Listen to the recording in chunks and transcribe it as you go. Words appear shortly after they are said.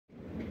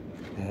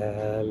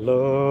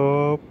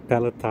Hello,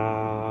 Pallet,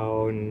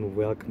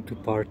 welcome to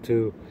part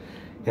 2.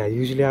 Yeah,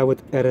 usually I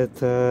would edit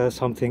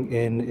something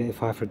in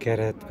if I forget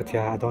it, but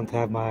yeah, I don't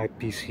have my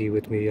PC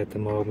with me at the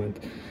moment.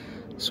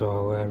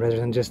 So rather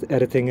than just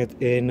editing it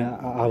in,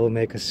 I will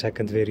make a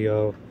second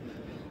video.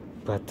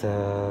 But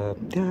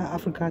yeah, I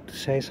forgot to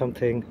say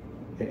something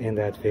in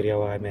that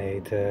video I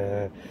made.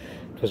 It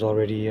was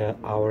already an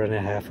hour and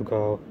a half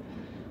ago.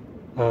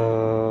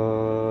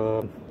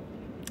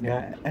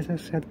 Yeah, as I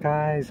said,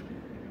 guys,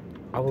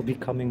 I will be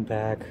coming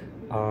back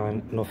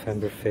on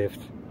November 5th,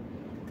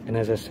 and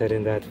as I said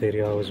in that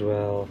video as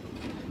well,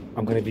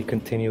 I'm going to be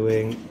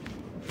continuing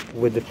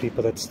with the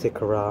people that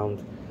stick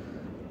around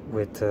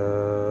with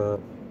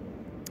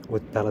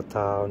Pallet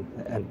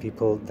and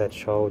people that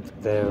showed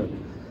their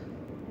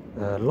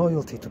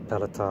loyalty to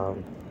Pallet.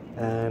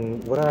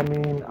 And what I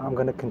mean, I'm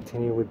going to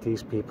continue with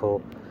these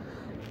people.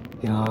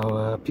 You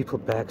know, people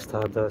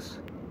backstabbed us.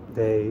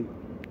 They,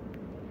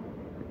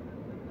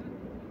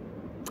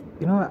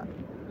 you know,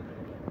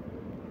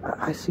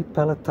 I see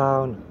Pallet,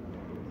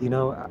 you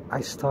know,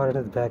 I started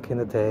it back in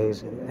the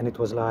days and it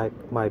was like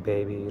my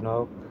baby, you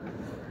know.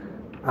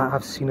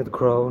 I've seen it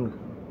grown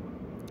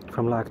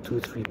from like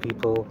 2-3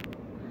 people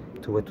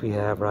to what we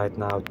have right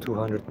now,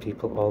 200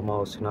 people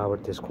almost in our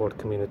Discord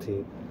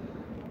community.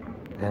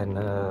 And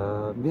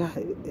yeah,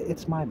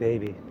 it's my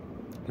baby,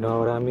 you know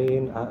what I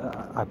mean.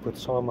 I put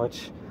so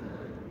much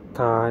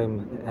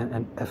time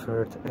and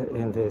effort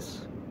in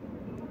this,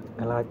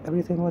 and like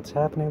everything what's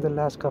happening the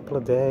last couple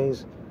of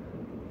days,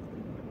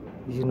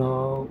 you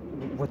know,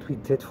 what we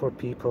did for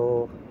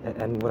people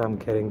and what I'm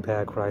getting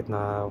back right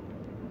now,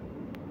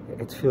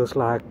 it feels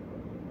like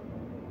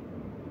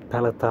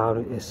Pallet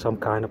is some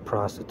kind of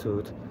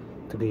prostitute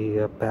to be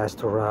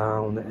passed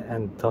around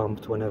and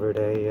dumped whenever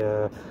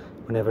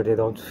they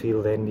don't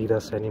feel they need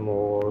us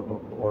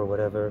anymore, or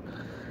whatever.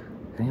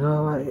 And, you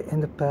know, in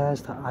the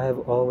past I have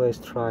always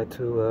tried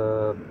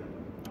to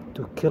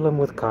kill them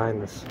with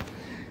kindness.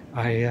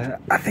 I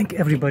think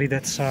everybody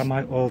that saw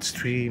my old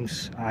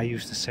streams, I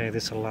used to say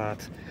this a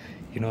lot,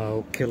 you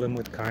know, kill him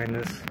with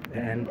kindness,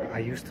 and I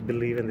used to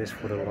believe in this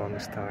for the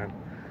longest time.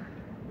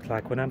 It's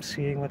like when I'm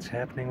seeing what's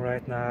happening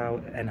right now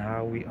and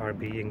how we are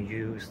being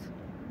used,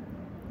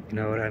 you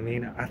know what I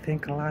mean? I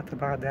think a lot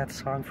about that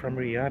song from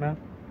Rihanna.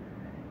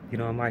 You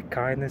know, my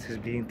kindness is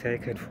being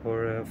taken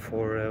for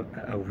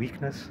a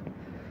weakness.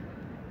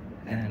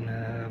 And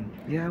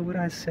yeah, what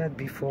I said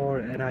before,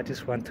 and I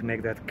just want to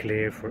make that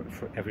clear for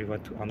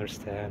everyone to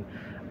understand,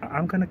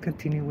 I'm gonna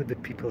continue with the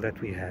people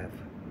that we have.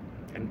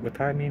 And what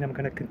I mean, I'm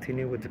gonna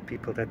continue with the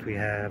people that we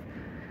have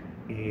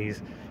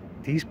is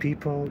these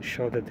people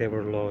show that they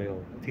were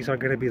loyal. These are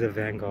gonna be the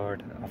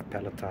vanguard of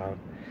Pallet.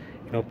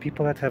 You know,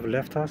 people that have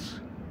left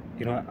us,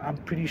 you know, I'm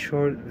pretty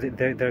sure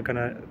that they're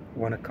gonna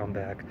want to come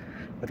back,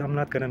 but I'm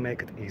not gonna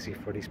make it easy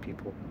for these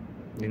people.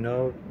 You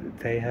know,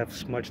 they have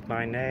smudged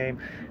my name,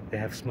 they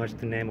have smudged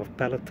the name of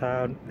Pallet,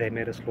 they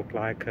made us look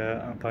like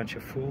a bunch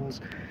of fools,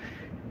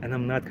 and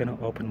I'm not gonna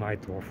open my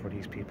door for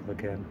these people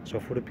again. So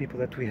for the people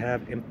that we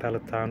have in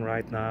Pallet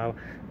right now,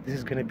 this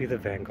is gonna be the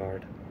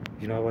vanguard.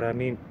 You know what I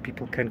mean?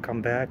 People can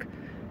come back,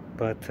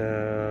 but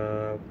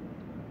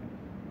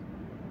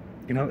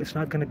you know, it's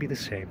not gonna be the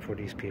same for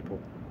these people.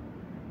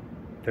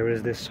 There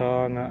is this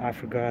song, I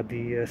forgot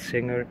the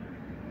singer.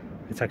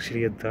 It's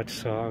actually a Dutch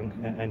song,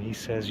 and he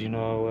says, you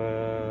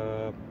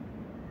know,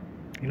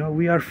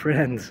 we are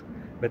friends,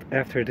 but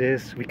after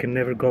this we can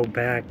never go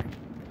back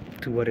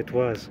to what it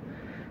was.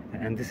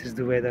 And this is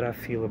the way that I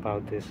feel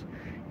about this.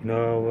 You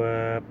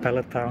know,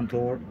 Pallet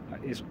door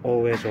is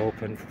always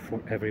open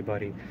for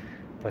everybody,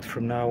 but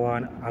from now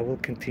on I will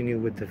continue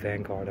with the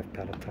vanguard of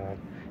Pallet.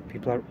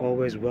 People are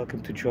always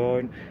welcome to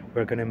join.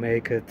 We're gonna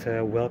make it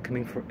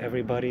welcoming for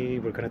everybody.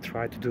 We're gonna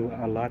try to do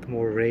a lot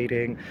more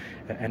raiding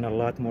and a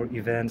lot more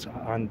events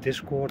on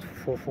Discord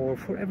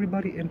for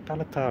everybody in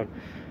Pallet.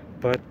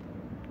 But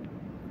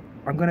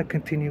I'm gonna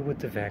continue with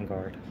the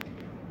vanguard.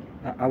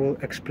 I will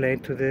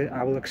explain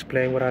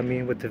what I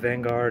mean with the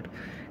vanguard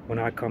when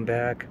I come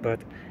back,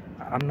 but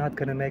I'm not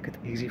gonna make it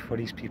easy for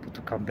these people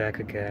to come back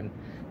again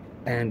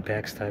and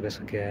backstab us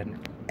again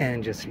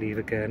and just leave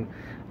again.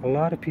 A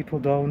lot of people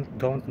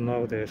don't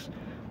know this,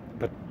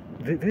 but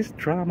this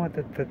drama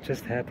that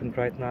just happened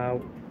right now,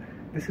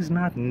 this is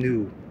not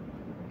new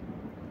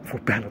for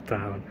Pallet.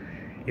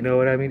 You know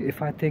what I mean?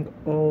 If I think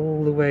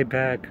all the way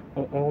back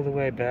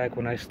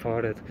when I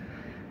started,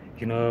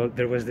 you know,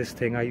 there was this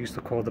thing I used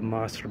to call the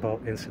Master Ball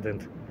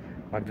incident.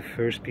 Like the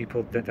first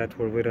people that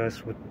were with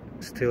us would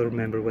still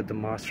remember what the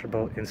Master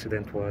Ball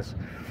incident was.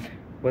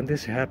 When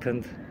this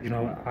happened, you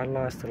know, I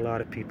lost a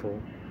lot of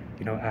people.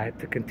 You know, I had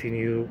to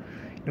continue.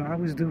 You know, I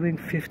was doing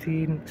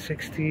 15,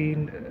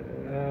 16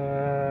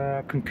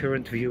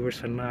 concurrent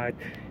viewers a night.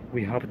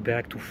 We hopped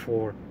back to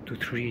 4, to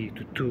 3,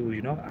 to 2,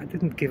 you know. I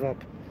didn't give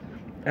up.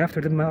 After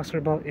the Master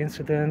Ball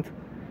incident,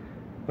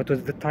 what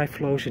was the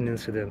Typhlosion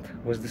incident,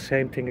 was the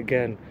same thing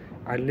again.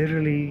 I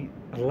literally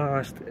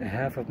lost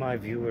half of my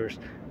viewers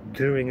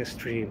during a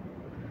stream.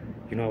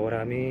 You know what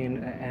I mean?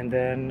 And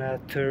then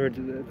third,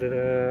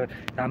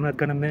 I'm not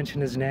gonna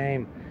mention his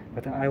name,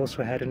 but I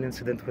also had an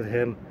incident with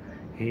him.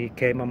 He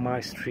came on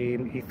my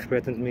stream, he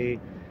threatened me,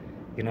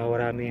 you know what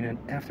I mean? And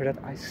after that,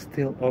 I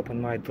still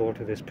opened my door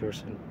to this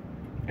person.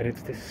 And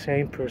it's the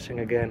same person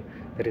again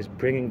that is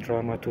bringing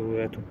drama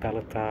to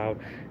Pallet Town,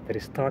 that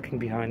is talking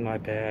behind my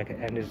back,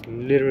 and is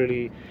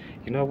literally,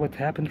 you know what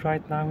happened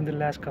right now in the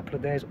last couple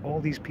of days? All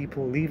these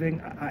people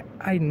leaving,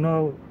 I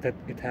know that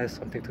it has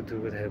something to do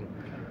with him.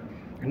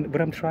 And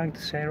what I'm trying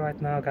to say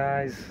right now,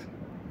 guys,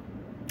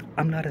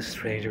 I'm not a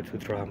stranger to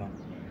drama.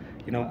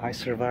 You know, I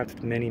survived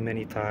it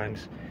many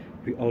times.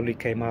 We only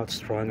came out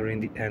stronger in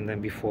the end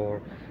than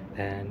before.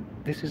 And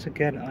this is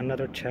again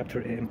another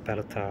chapter in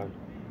Pallet Town.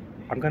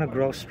 I'm gonna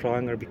grow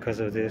stronger because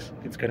of this.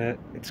 It's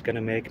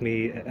gonna make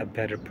me a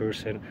better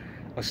person,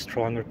 a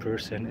stronger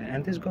person,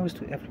 and this goes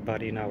to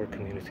everybody in our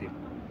community.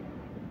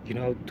 You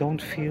know,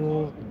 don't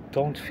feel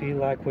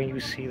like when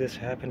you see this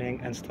happening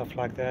and stuff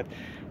like that,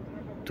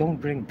 don't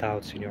bring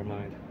doubts in your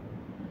mind.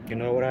 You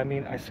know what I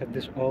mean? I said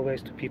this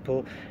always to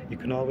people. You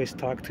can always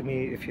talk to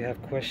me if you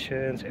have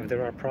questions, if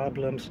there are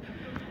problems,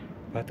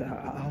 but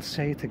I'll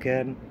say it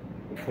again.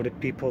 For the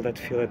people that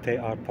feel that they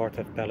are part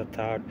of Pallet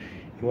Town,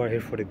 you are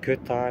here for the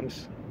good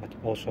times, but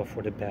also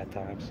for the bad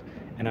times.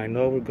 And I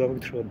know we're going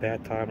through a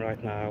bad time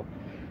right now,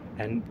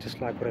 and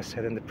just like what I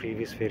said in the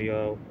previous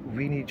video,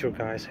 we need your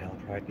guys' help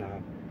right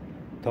now.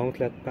 Don't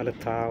let Pallet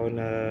Town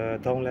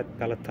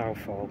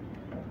fall.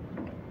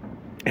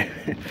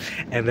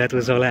 And that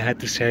was all I had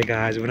to say,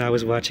 guys. When I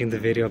was watching the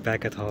video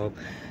back at home,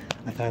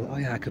 I thought, oh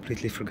yeah, I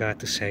completely forgot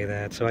to say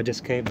that. So I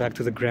just came back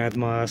to the Grand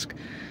Mosque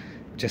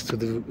just to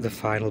do the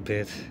final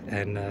bit.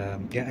 And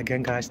yeah,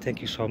 again, guys,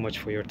 thank you so much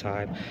for your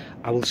time.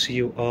 I will see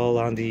you all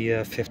on the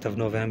 5th of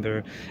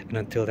November. And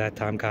until that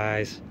time,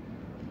 guys,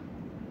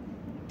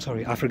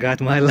 sorry, I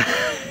forgot my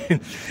line.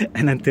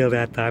 And until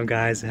that time,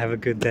 guys, have a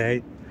good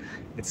day.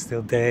 It's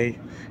still day.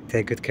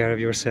 Take good care of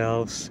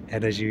yourselves.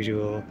 And as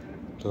usual,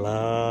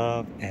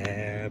 love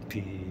and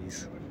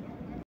peace.